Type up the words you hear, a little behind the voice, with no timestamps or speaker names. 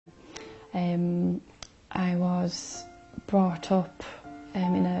I was brought up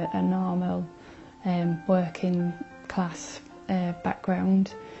in a normal working class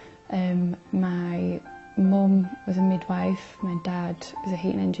background. My mum was a midwife, my dad was a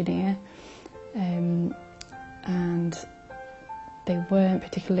heating engineer, and they weren't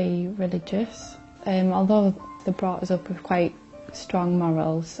particularly religious, although they brought us up with quite strong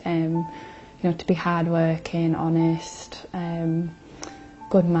morals, you know, to be hard-working, honest,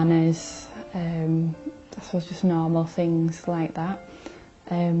 good manners, I suppose just normal things like that.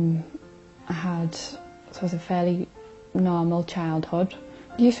 I had, I suppose, a fairly normal childhood.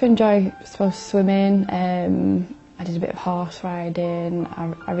 I used to enjoy, I suppose, swimming. I did a bit of horse riding.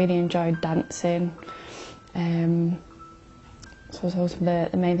 I really enjoyed dancing. So those were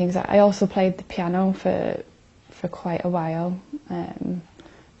the main things. I also played the piano for quite a while, from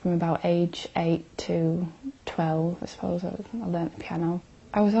about age 8 to 12, I suppose. I learnt the piano.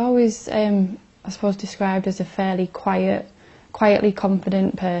 I was always, I suppose, described as a fairly quietly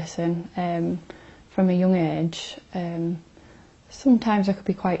confident person from a young age. Sometimes I could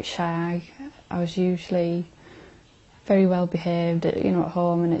be quite shy. I was usually very well behaved, you know, at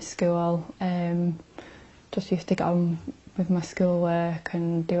home and at school. Just used to get on with my schoolwork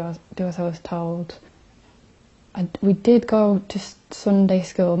and do as I was told. We did go to Sunday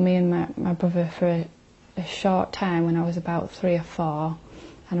school, me and my brother, for a short time when I was about 3 or 4.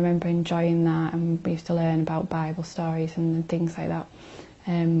 And I remember enjoying that, and we used to learn about Bible stories and things like that.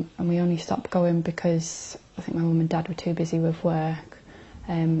 And we only stopped going because I think my mum and dad were too busy with work.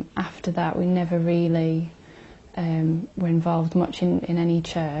 After that, we never really were involved much in any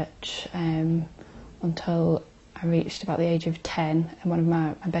church until I reached about the age of 10, and one of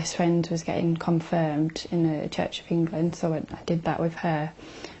my best friends was getting confirmed in a Church of England, so I did that with her,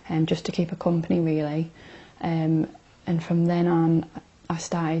 just to keep her company, really. And from then on, I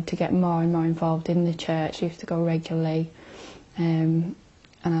started to get more and more involved in the church. I used to go regularly, and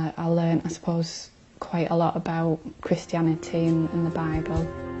I learned, I suppose, quite a lot about Christianity and the Bible.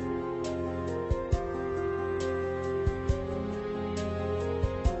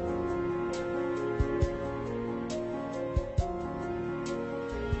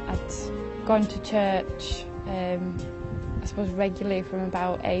 I'd gone to church, I suppose, regularly from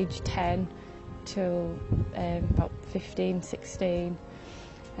about age 10 till about 15, 16.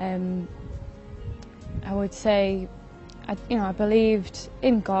 I would say, I believed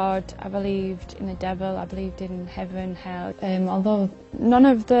in God, I believed in the devil, I believed in heaven, hell. Although none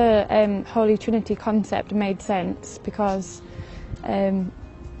of the Holy Trinity concept made sense, because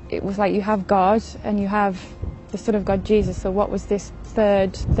it was like you have God and you have the Son of God, Jesus, so what was this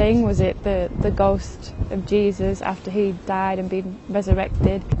third thing? Was it the ghost of Jesus after he died and been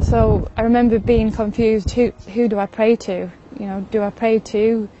resurrected? So I remember being confused, who do I pray to? You know, do I pray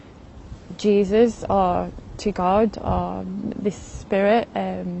to Jesus or to God or this spirit?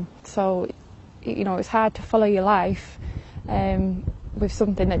 So, you know, it's hard to follow your life with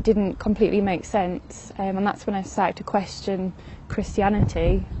something that didn't completely make sense, and that's when I started to question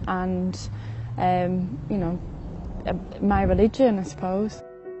Christianity and, you know, my religion, I suppose.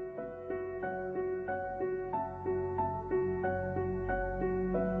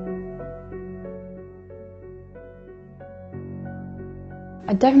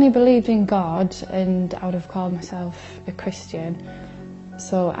 I definitely believed in God, and I would have called myself a Christian.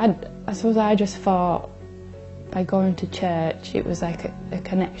 So I suppose I just thought by going to church it was like a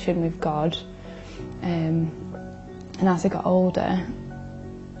connection with God. And as I got older,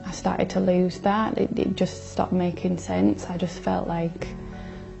 I started to lose that. It just stopped making sense. I just felt like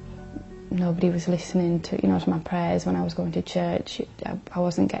nobody was listening to, to my prayers when I was going to church. I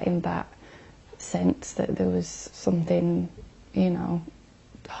wasn't getting that sense that there was something,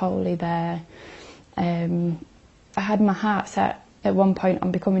 holy there. I had my heart set at one point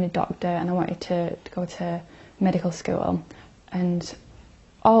on becoming a doctor, and I wanted to go to medical school. And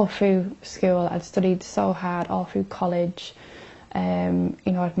all through school I'd studied so hard, all through college.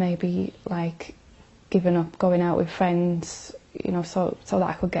 I'd maybe given up going out with friends, so that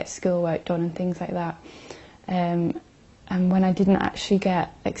I could get schoolwork done and things like that. And when I didn't actually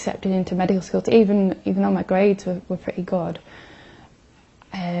get accepted into medical school, even though my grades were pretty good,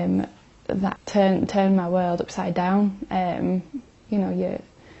 that turned my world upside down. I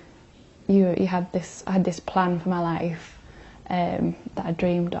had this plan for my life that I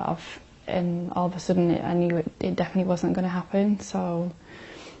dreamed of, and all of a sudden I knew it definitely wasn't going to happen. So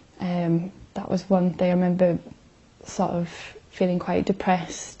that was one thing. I remember sort of feeling quite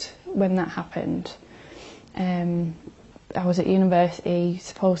depressed when that happened. I was at university,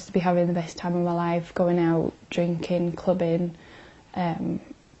 supposed to be having the best time of my life, going out, drinking, clubbing,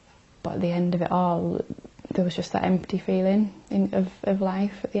 but at the end of it all, there was just that empty feeling of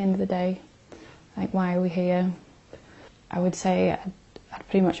life at the end of the day. Like, why are we here? I would say I'd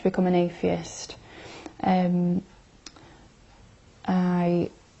pretty much become an atheist. I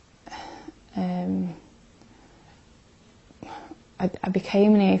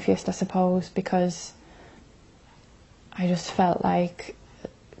became an atheist, I suppose, because I just felt like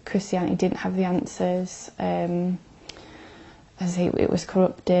Christianity didn't have the answers. As it was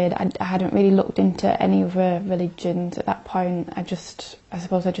corrupted. I hadn't really looked into any other religions at that point. I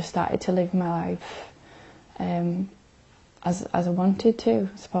suppose I just started to live my life as I wanted to,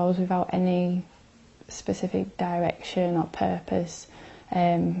 I suppose, without any specific direction or purpose,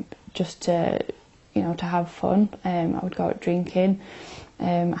 just to, to have fun. I would go out drinking.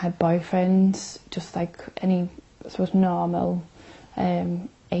 I had boyfriends, just like any, I suppose, normal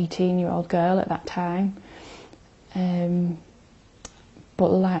 18-year-old girl at that time.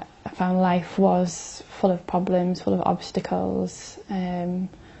 But I found life was full of problems, full of obstacles.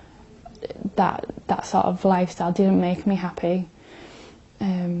 That sort of lifestyle didn't make me happy.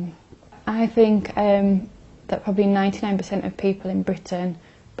 I think that probably 99% of people in Britain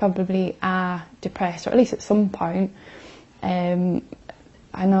probably are depressed, or at least at some point. I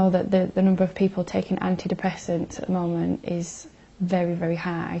know that the number of people taking antidepressants at the moment is very, very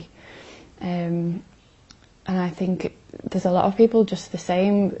high. And I think there's a lot of people just the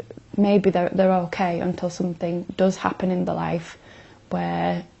same. Maybe they're okay until something does happen in their life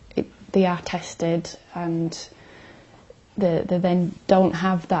where they are tested and they then don't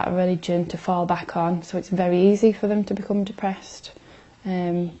have that religion to fall back on. So it's very easy for them to become depressed,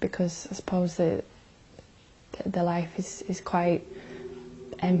 because I suppose their life is quite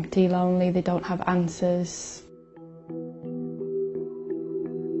empty, lonely, they don't have answers.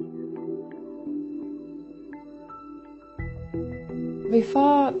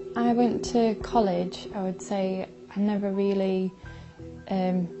 Before I went to college, I would say I never really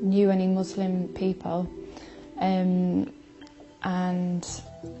knew any Muslim people, and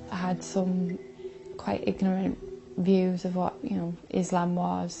I had some quite ignorant views of what Islam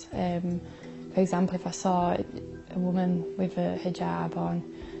was. For example, if I saw a woman with a hijab on,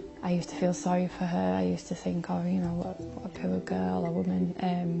 I used to feel sorry for her. I used to think, oh, what a poor girl or woman.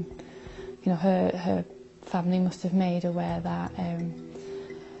 Her family must have made her wear that.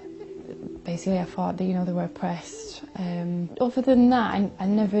 Basically, I thought that they were oppressed. Other than that, I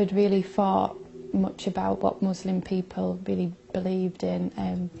never had really thought much about what Muslim people really believed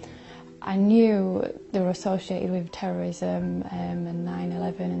in. I knew they were associated with terrorism and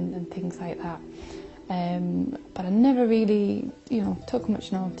 9/11 and things like that, but I never really took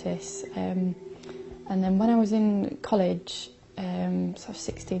much notice. And then when I was in college, sort of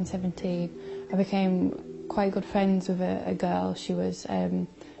 16, 17, I became quite good friends with a girl. She was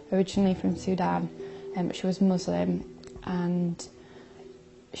originally from Sudan, but she was Muslim, and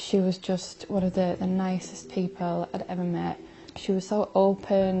she was just one of the nicest people I'd ever met. She was so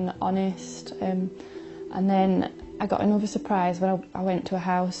open, honest, and then I got another surprise when I went to her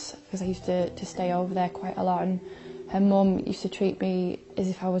house, because I used to stay over there quite a lot, and her mum used to treat me as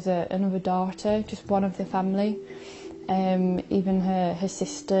if I was another daughter, just one of the family. Even her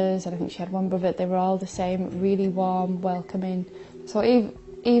sisters, and I think she had one brother, they were all the same, really warm, welcoming. So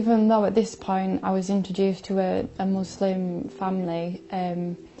even though at this point I was introduced to a Muslim family,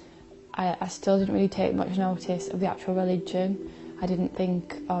 I still didn't really take much notice of the actual religion. I didn't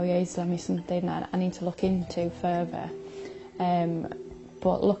think, oh yeah, Islam is something that I need to look into further.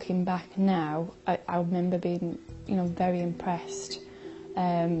 But looking back now, I remember being, very impressed.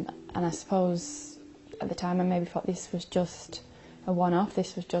 And I suppose at the time I maybe thought this was just a one-off,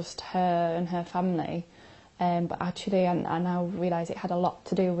 this was just her and her family. But actually I now realise it had a lot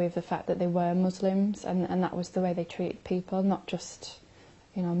to do with the fact that they were Muslims, and that was the way they treated people, not just,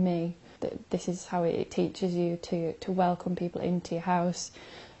 me. This is how it teaches you to welcome people into your house,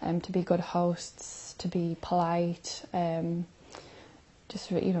 to be good hosts, to be polite,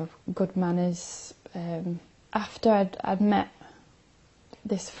 just good manners. After I'd met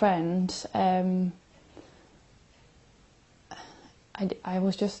this friend, I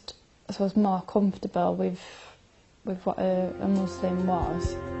was just, I suppose, more comfortable with what a Muslim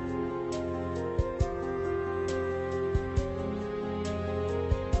was.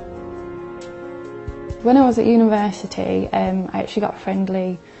 When I was at university, I actually got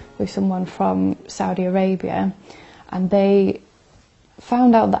friendly with someone from Saudi Arabia, and they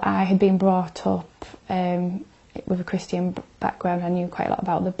found out that I had been brought up with a Christian background. I knew quite a lot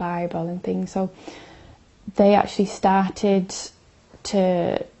about the Bible and things, so they actually started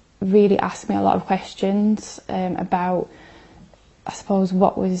to really ask me a lot of questions about, I suppose,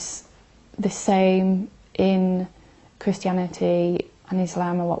 what was the same in Christianity and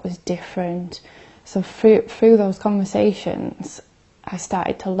Islam, or what was different. So through those conversations, I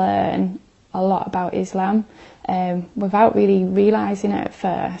started to learn a lot about Islam without really realising it at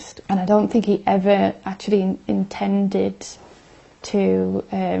first. And I don't think he ever actually intended to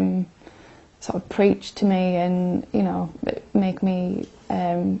sort of preach to me and, you know, make me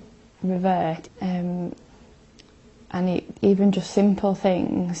revert. And even just simple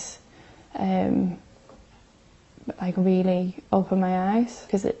things like really opened my eyes,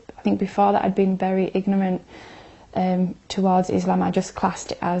 because I think before that I'd been very ignorant towards Islam. I just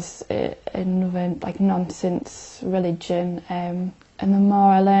classed it as another like nonsense religion, and the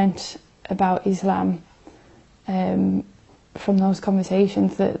more I learnt about Islam from those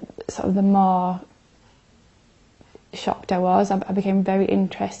conversations, that sort of the more shocked I was. I became very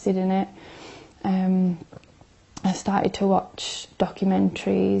interested in it. I started to watch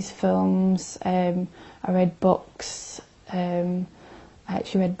documentaries, films. I read books. I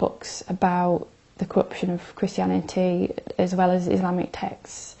actually read books about the corruption of Christianity as well as Islamic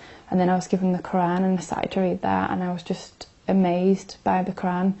texts. And then I was given the Quran and I started to read that, and I was just amazed by the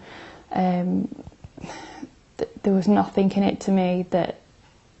Quran. There was nothing in it to me that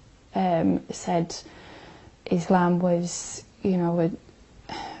said Islam was, you know,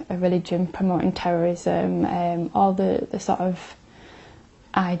 a religion promoting terrorism. All the sort of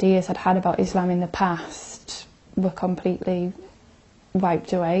ideas I'd had about Islam in the past were completely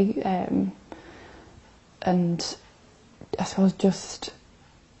wiped away. And I suppose just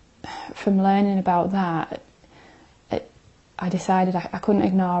from learning about that, I decided I couldn't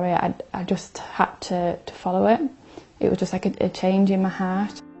ignore it. I just had to follow it. It was just like a change in my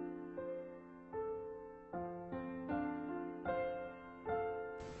heart.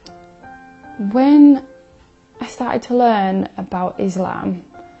 When I started to learn about Islam,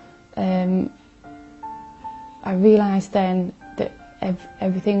 I realised then that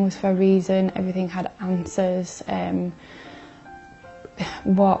everything was for a reason, everything had answers.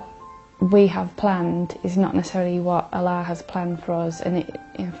 What we have planned is not necessarily what Allah has planned for us, and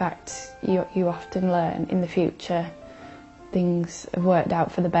in fact you often learn in the future things have worked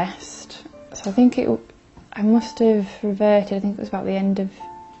out for the best. So I think I must have reverted, I think it was about the end of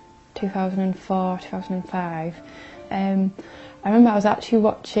 2004, 2005. I remember I was actually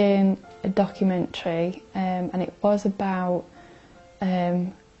watching a documentary, and it was about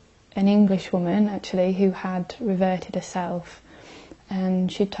an English woman actually who had reverted herself,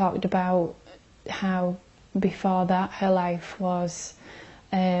 and she talked about how before that her life was,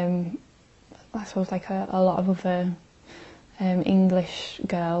 I suppose, like a lot of other English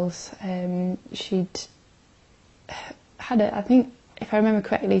girls. She'd had I think, if I remember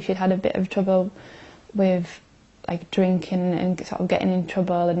correctly, she'd had a bit of trouble with like drinking and sort of getting in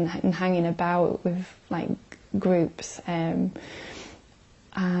trouble and hanging about with like groups, and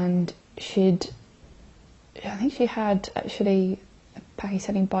I think she had actually a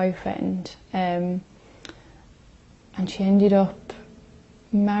Pakistani boyfriend, and she ended up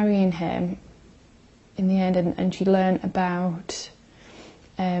marrying him in the end, and she learnt about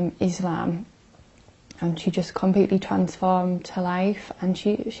Islam, and she just completely transformed her life. And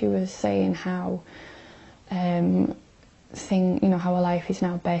she was saying how how her life is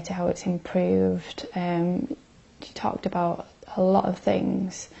now better, how it's improved. She talked about a lot of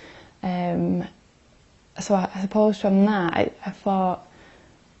things. So I suppose from that I thought,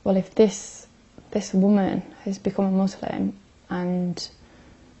 well, if this woman has become a Muslim, and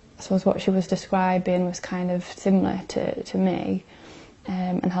I suppose what she was describing was kind of similar to me,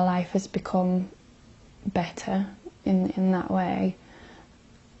 and her life has become better in that way,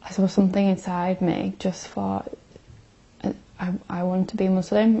 I suppose something inside me just thought, I want to be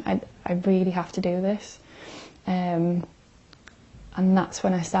Muslim. I really have to do this, and that's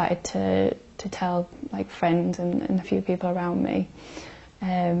when I started to tell like friends and a few people around me.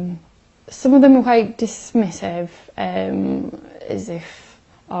 Some of them were quite dismissive, as if,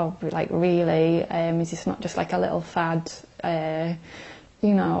 oh, like really, is this not just like a little fad? They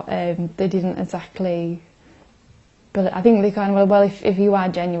didn't exactly. But I think they kind of, well, if you are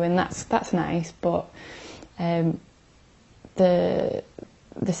genuine, that's nice. But the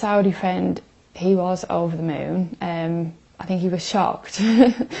Saudi friend, he was over the moon. I think he was shocked,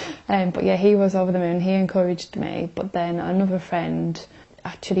 but yeah, he was over the moon. He encouraged me. But then another friend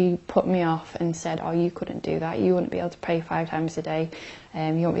actually put me off and said, "Oh, you couldn't do that. You wouldn't be able to pray 5 times a day. You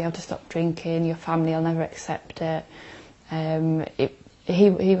won't be able to stop drinking. Your family will never accept it."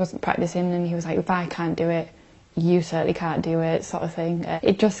 He wasn't practicing, and he was like, "If I can't do it, you certainly can't do it," sort of thing.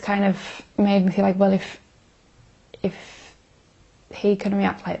 It just kind of made me feel like, well, if he can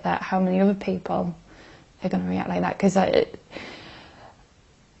react like that, how many other people are going to react like that? Because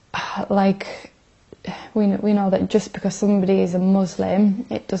like we know that just because somebody is a Muslim,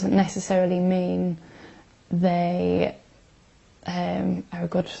 it doesn't necessarily mean they are a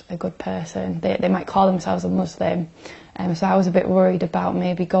good person. They might call themselves a Muslim, so I was a bit worried about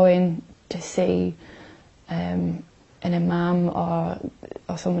maybe going to see an imam or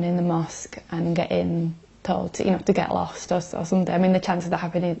someone in the mosque and getting told to, to get lost or something. I mean, the chance of that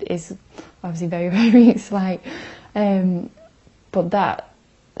happening is obviously very, very slight, but that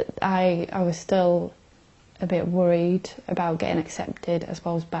I was still a bit worried about getting accepted, I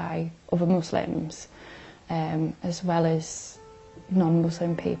suppose, by other Muslims, as well as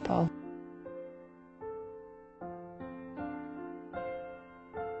non-Muslim people.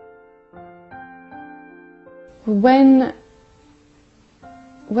 When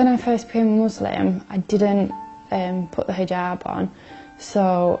I first became Muslim, I didn't put the hijab on,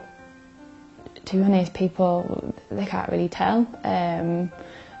 so to be honest, people, they can't really tell,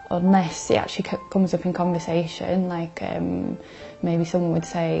 unless it actually comes up in conversation, like maybe someone would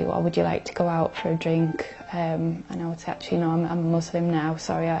say, well, would you like to go out for a drink? And I would say, actually, no, I'm a Muslim now,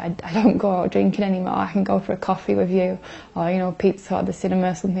 sorry, I don't go out drinking anymore, I can go for a coffee with you, or, pizza at the cinema,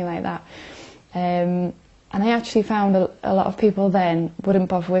 or something like that. And I actually found a lot of people then wouldn't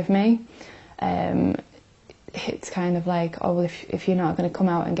bother with me. It's kind of like, oh, well, if you're not going to come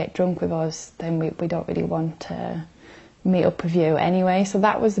out and get drunk with us, then we don't really want to meet up with you anyway. So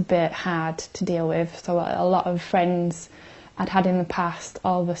that was a bit hard to deal with. So a lot of friends I'd had in the past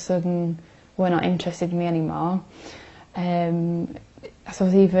all of a sudden were not interested in me anymore. I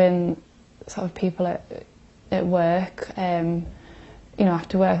suppose even sort of people at work,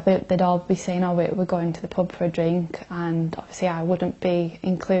 after work, they'd all be saying, oh, we're going to the pub for a drink, and obviously I wouldn't be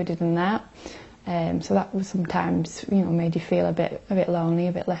included in that. So that was sometimes, made you feel a bit lonely,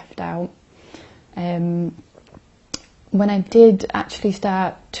 a bit left out. When I did actually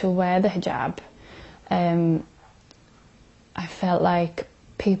start to wear the hijab, I felt like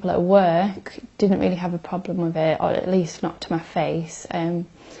people at work didn't really have a problem with it, or at least not to my face.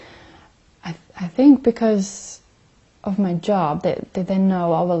 I think because of my job, they then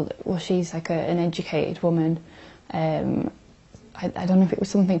know, oh, well she's like an educated woman. I don't know if it was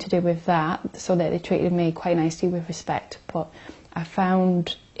something to do with that, so that they treated me quite nicely with respect, but I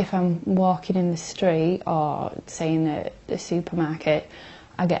found if I'm walking in the street or, say, in the supermarket,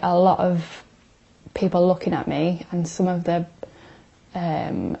 I get a lot of people looking at me, and some of them,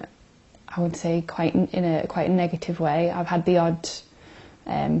 I would say, in a quite negative way. I've had the odd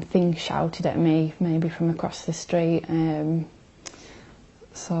thing shouted at me, maybe from across the street,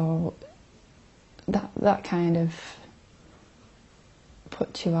 so that kind of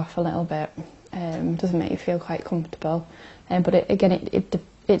puts you off a little bit, doesn't make you feel quite comfortable, but it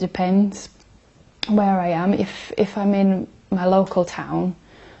depends where I am. If I'm in my local town,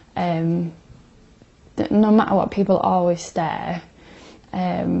 no matter what, people always stare.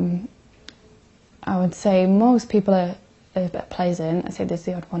 I would say most people are a bit pleasant. I'd say there's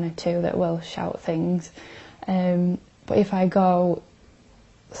the odd one or two that will shout things, but if I go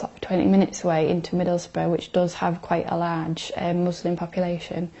sort of 20 minutes away into Middlesbrough, which does have quite a large Muslim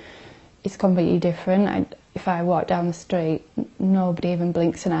population, it's completely different. If I walk down the street, nobody even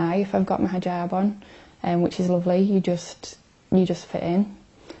blinks an eye if I've got my hijab on, which is lovely. You just fit in,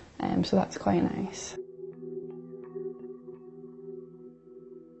 so that's quite nice.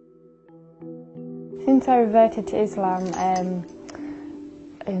 Since I reverted to Islam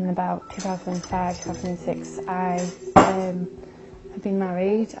in about 2005, 2006, I've been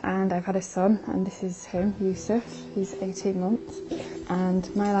married and I've had a son, and this is him, Yusuf. He's 18 months,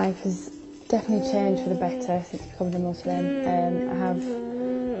 and my life has definitely changed for the better since becoming a Muslim.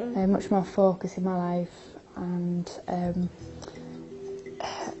 I have much more focus in my life, and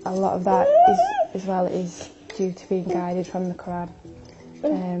a lot of that is due to being guided from the Quran.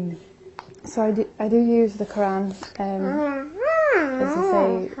 So I do use the Quran, as I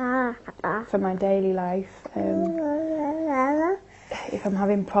say, for my daily life. If I'm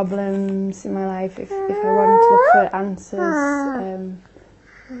having problems in my life, if I want to look for answers,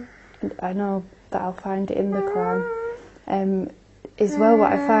 I know that I'll find it in the Quran. As well,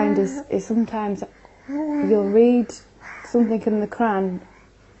 what I find is sometimes you'll read something in the Quran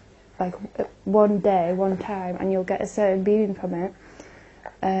like one day, one time, and you'll get a certain meaning from it,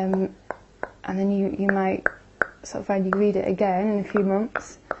 and then you might sort of find you read it again in a few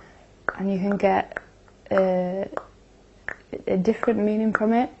months, and you can get a different meaning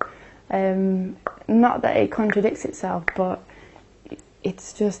from it. Not that it contradicts itself, but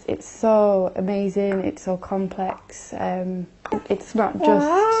it's so amazing, it's so complex. It's not just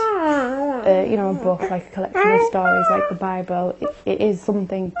a book, like a collection of stories like the Bible. It is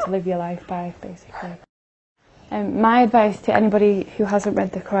something to live your life by, basically. My advice to anybody who hasn't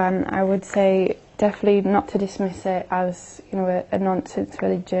read the Quran, I would say definitely not to dismiss it as a nonsense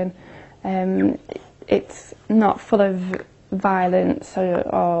religion. It's not full of violence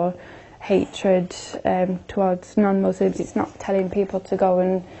or hatred towards non-Muslims. It's not telling people to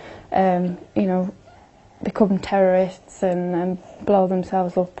go and become terrorists and blow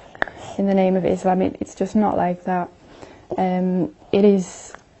themselves up in the name of Islam. It's just not like that. It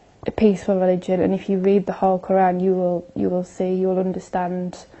is a peaceful religion, and if you read the whole Quran, you will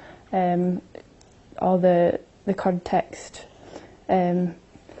understand all the context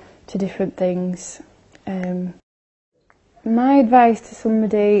to different things. My advice to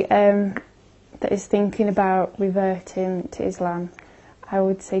somebody that is thinking about reverting to Islam, I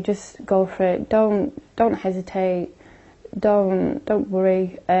would say just go for it. Don't hesitate. Don't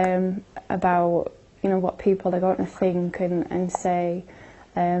worry about what people are going to think and say,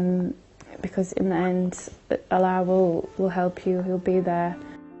 because in the end Allah will help you. He'll be there.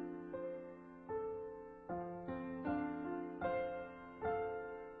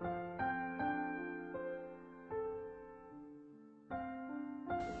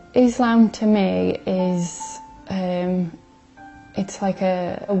 Islam to me is it's like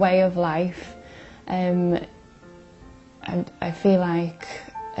a way of life. I feel like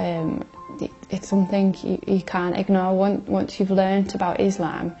it's something you can't ignore. Once you've learnt about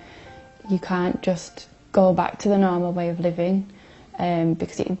Islam, you can't just go back to the normal way of living,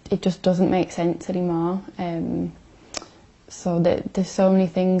 because it just doesn't make sense anymore. So there's so many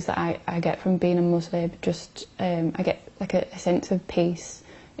things that I get from being a Muslim. Just I get like a sense of peace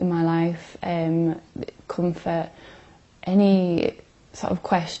in my life, comfort. Any sort of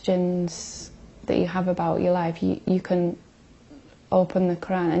questions that you have about your life, you can open the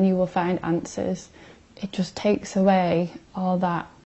Quran and you will find answers. It just takes away all that